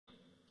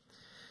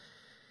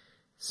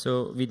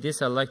So with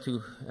this, I'd like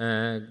to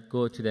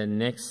go to the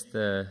next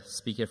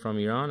speaker from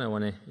Iran. I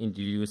want to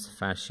introduce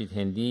Farshid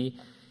Hendi.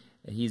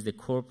 He's the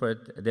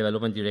Corporate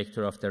Development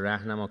Director of the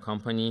Rahnama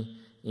company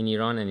in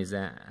Iran and is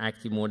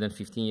active more than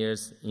 15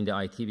 years in the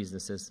IT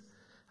businesses.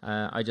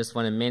 I just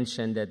want to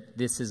mention that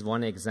this is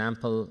one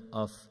example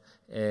of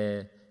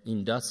an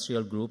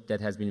industrial group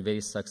that has been very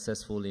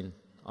successful in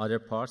other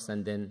parts,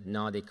 and then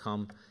now they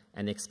come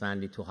and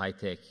expand it to high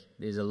tech.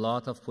 There's a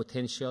lot of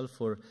potential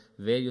for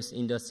various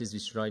industries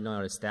which right now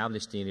are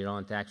established in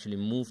Iran to actually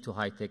move to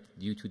high tech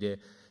due to the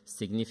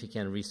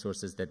significant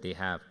resources that they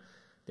have.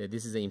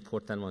 This is an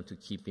important one to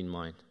keep in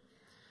mind.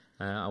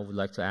 I would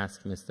like to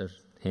ask Mr.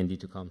 Hendi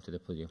to come to the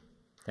podium.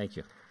 Thank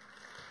you.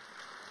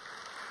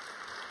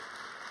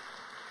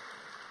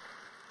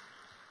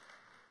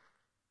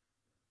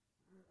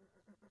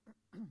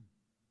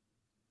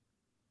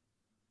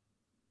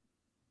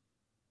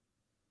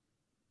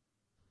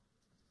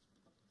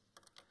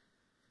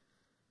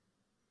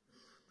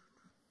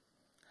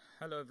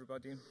 Hello,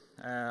 everybody.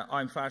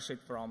 I'm Farshid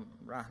from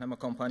Rahnama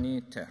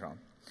company, Tehran.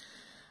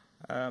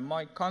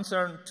 My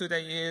concern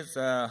today is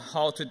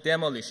how to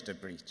demolish the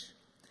bridge.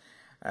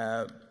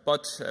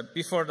 But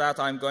before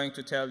that, I'm going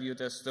to tell you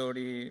the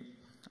story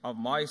of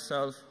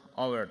myself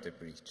over the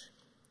bridge.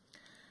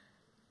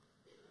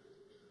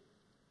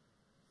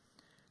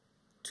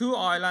 Two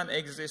islands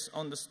exist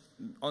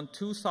on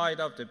two sides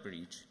of the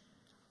bridge.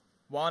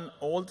 One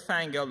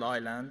old-fangled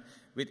island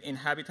with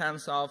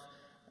inhabitants of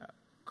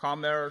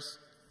commerce,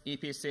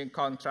 EPC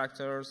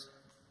contractors,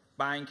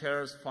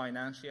 bankers,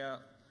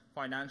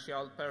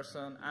 financial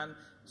person, and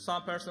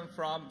some person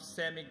from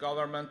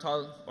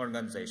semi-governmental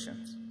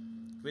organizations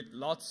with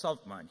lots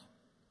of money.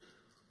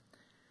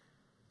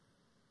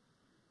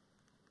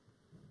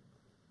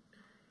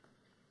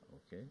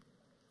 Okay.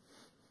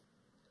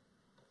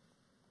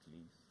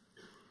 Please.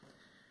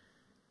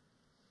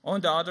 On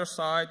the other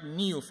side,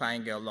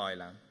 newfangled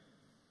island,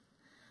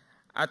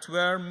 at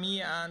where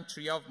me and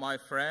three of my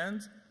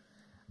friends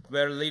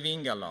were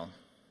living alone.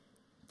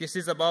 This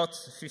is about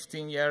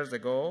 15 years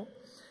ago,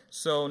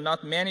 so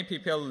not many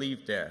people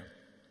lived there.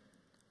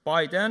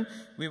 By then,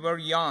 we were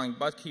young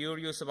but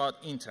curious about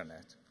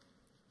internet.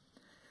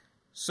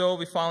 So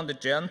we found a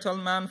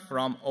gentleman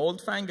from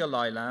Old Fangle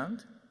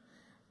Island,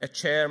 a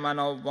chairman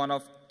of one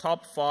of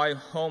top 5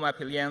 home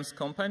appliance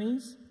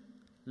companies.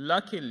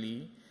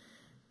 Luckily,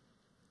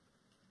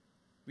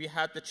 we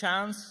had the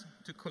chance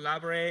to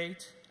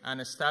collaborate and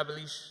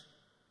establish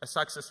a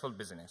successful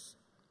business.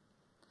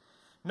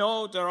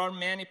 Now, there are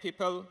many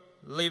people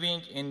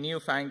living in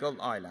newfangled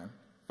island.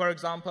 For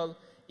example,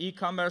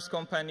 e-commerce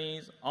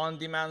companies,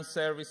 on-demand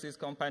services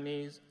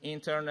companies,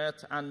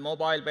 internet and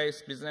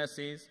mobile-based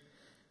businesses,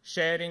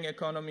 sharing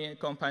economy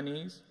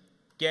companies,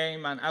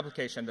 game and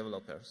application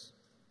developers.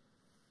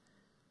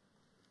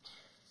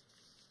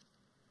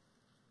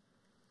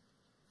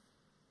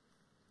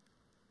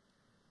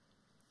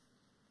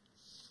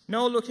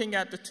 Now looking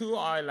at the two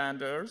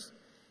islanders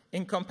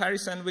in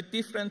comparison with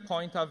different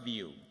point of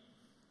view.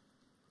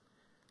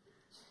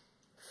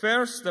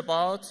 First,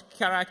 about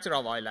character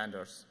of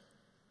islanders.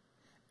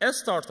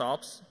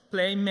 Startups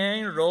play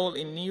main role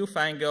in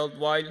newfangled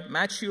while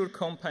mature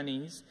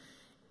companies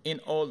in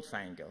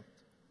old-fangled.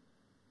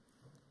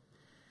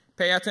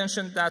 Pay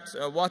attention that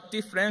what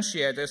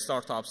differentiates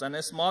startups and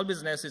small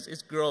businesses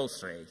is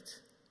growth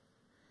rate.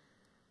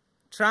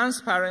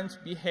 Transparent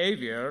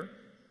behavior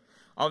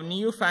of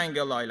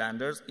newfangled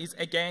islanders is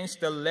against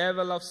the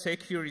level of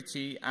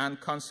security and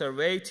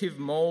conservative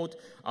mode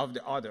of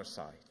the other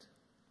side.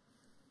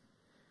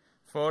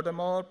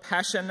 Furthermore,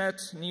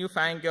 passionate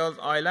newfangled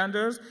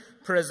islanders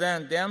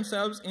present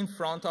themselves in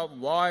front of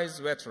wise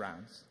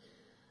veterans.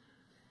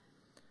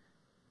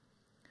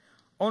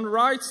 On the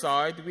right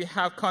side, we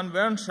have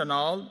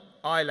conventional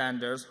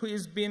islanders who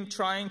has been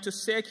trying to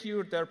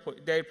secure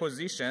their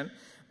position,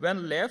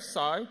 when left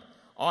side,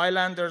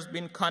 islanders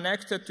been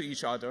connected to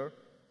each other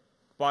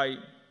by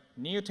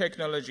new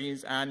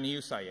technologies and new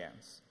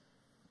science.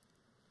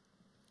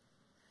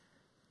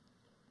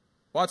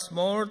 What's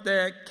more,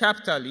 the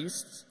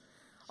capitalists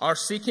are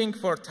seeking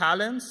for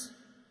talents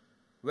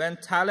when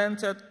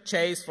talented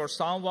chase for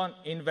someone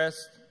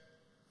invest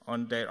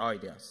on their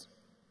ideas.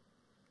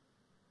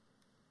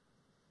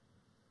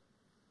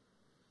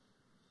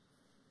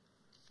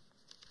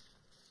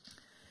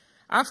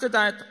 After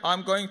that,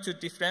 I'm going to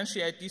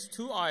differentiate these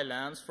two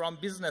islands from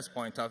business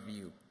point of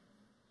view.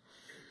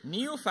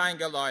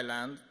 Newfangled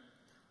islanders'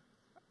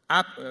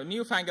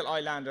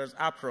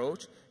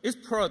 approach is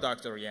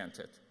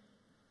product-oriented,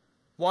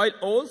 while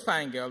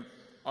old-fangled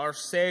are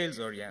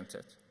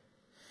sales-oriented.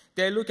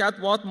 They look at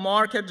what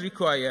market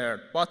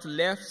required, but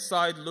left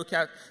side look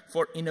at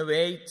for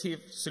innovative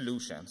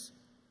solutions.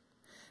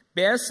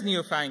 Best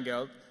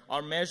newfangled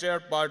are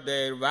measured by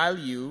their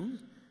value,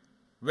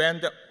 when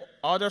the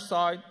other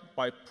side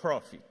by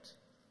profit.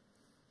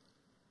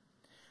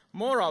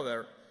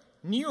 Moreover,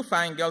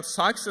 newfangled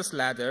success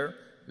ladder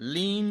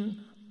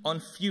lean on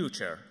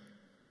future.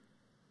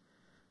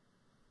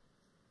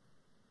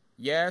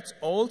 Yet,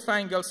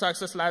 old-fangled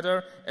success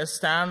ladder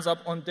stands up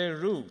on their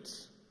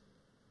roots.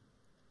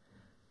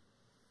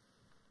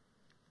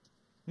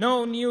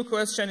 No new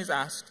question is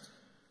asked.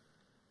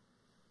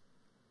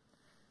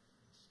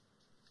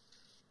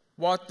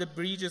 What the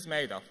bridge is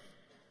made of.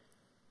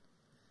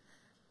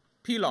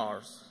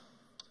 Pillars.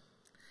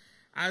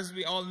 As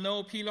we all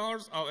know,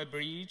 pillars of a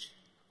bridge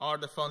are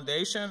the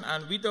foundation,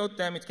 and without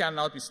them it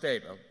cannot be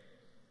stable.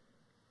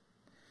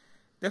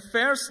 The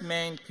first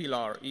main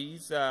pillar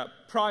is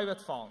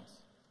private funds,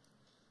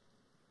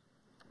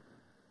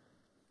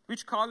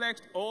 which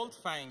collect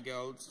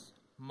old-fangled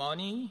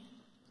money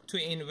to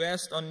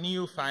invest on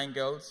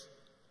new-fangled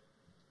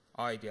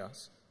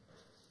ideas.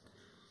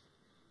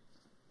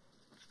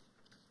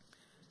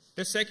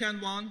 The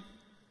second one,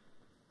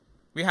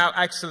 we have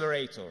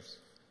accelerators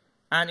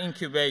and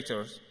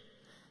incubators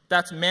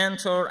that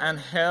mentor and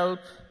help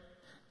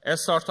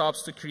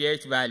startups to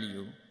create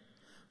value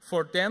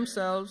for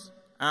themselves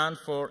and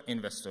for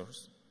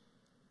investors.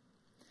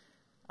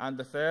 And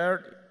the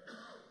third,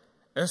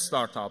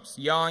 startups,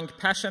 young,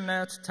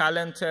 passionate,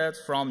 talented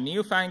from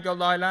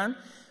Newfangled Island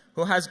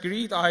who has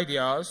great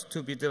ideas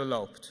to be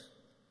developed.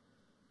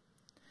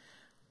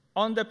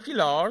 On the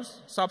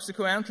pillars,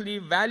 subsequently,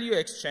 value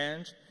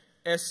exchange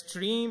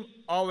stream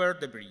over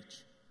the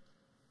bridge.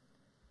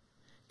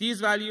 These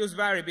values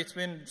vary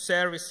between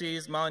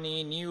services,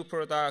 money, new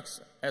products,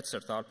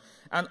 etc.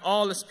 And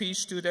all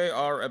speech today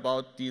are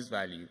about these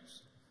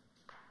values.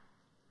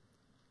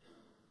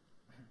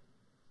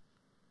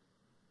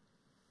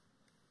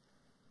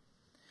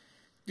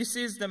 This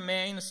is the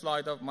main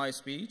slide of my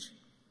speech.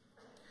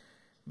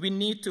 We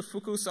need to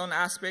focus on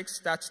aspects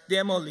that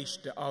demolish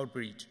our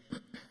bridge.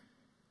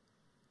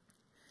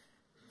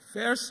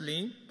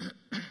 Firstly,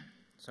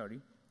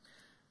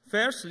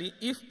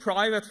 if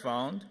private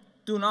funds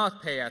do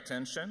not pay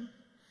attention,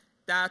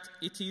 that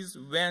it is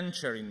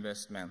venture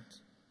investment.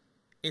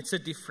 It's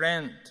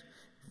different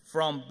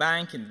from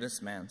bank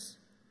investments.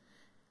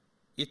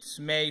 It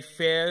may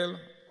fail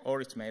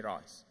or it may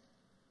rise.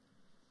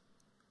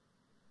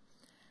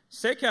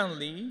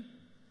 Secondly,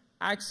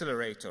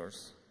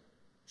 accelerators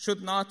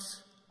should not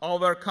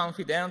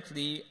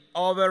overconfidently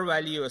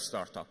overvalue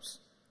startups,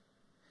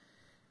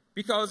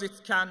 because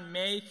it can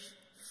make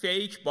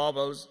fake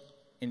bubbles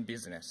in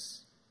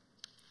business.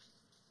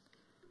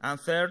 And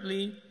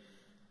thirdly,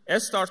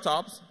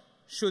 startups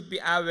should be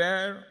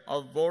aware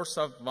of worth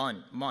of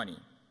money.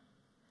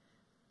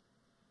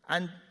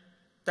 And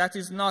that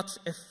is not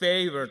a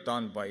favor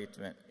done by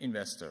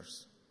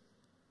investors.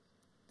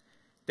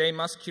 They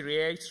must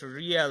create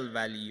real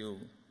value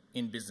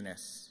in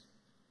business.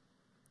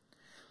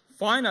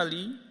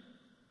 Finally,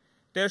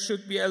 there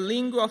should be a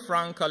lingua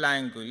franca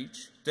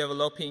language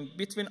developing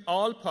between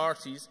all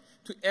parties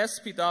to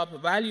speed up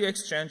value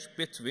exchange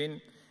between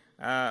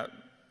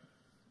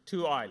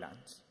two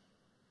islands,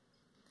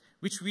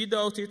 which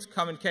without it,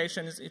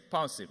 communication is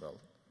impossible.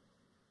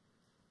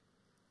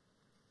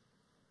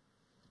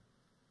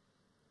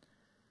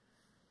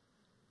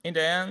 In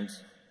the end,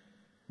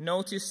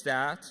 notice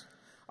that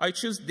I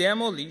choose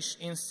demolish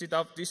instead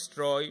of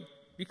destroy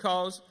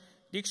because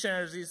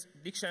dictionaries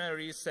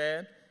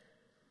said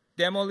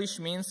demolish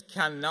means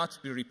cannot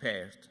be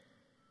repaired.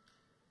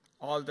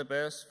 All the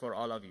best for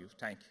all of you.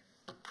 Thank you.